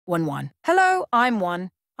1. Hello, I'm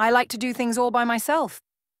 1. I like to do things all by myself.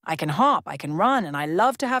 I can hop, I can run, and I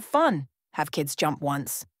love to have fun. Have kids jump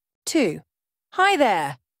once. 2. Hi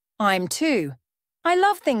there. I'm 2. I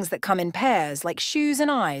love things that come in pairs, like shoes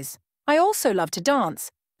and eyes. I also love to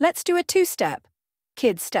dance. Let's do a 2-step.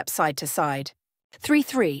 Kids step side to side.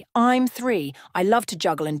 3. I'm 3. I love to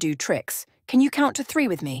juggle and do tricks. Can you count to 3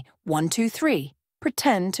 with me? 1, 2, 3.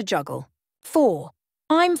 Pretend to juggle. 4.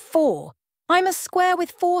 I'm 4. I'm a square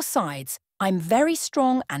with 4 sides. I'm very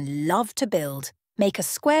strong and love to build. Make a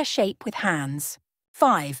square shape with hands.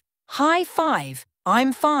 5. High 5.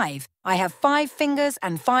 I'm 5. I have 5 fingers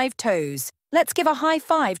and 5 toes. Let's give a high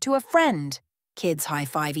 5 to a friend. Kids high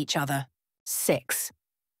 5 each other. 6.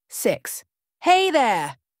 Hey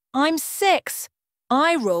there. I'm 6.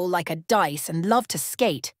 I roll like a dice and love to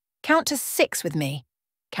skate. Count to 6 with me.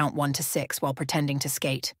 Count 1 to 6 while pretending to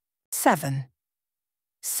skate. 7.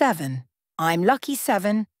 I'm lucky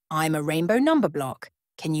 7. I'm a rainbow number block.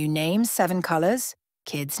 Can you name 7 colors?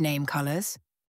 Kids name colors.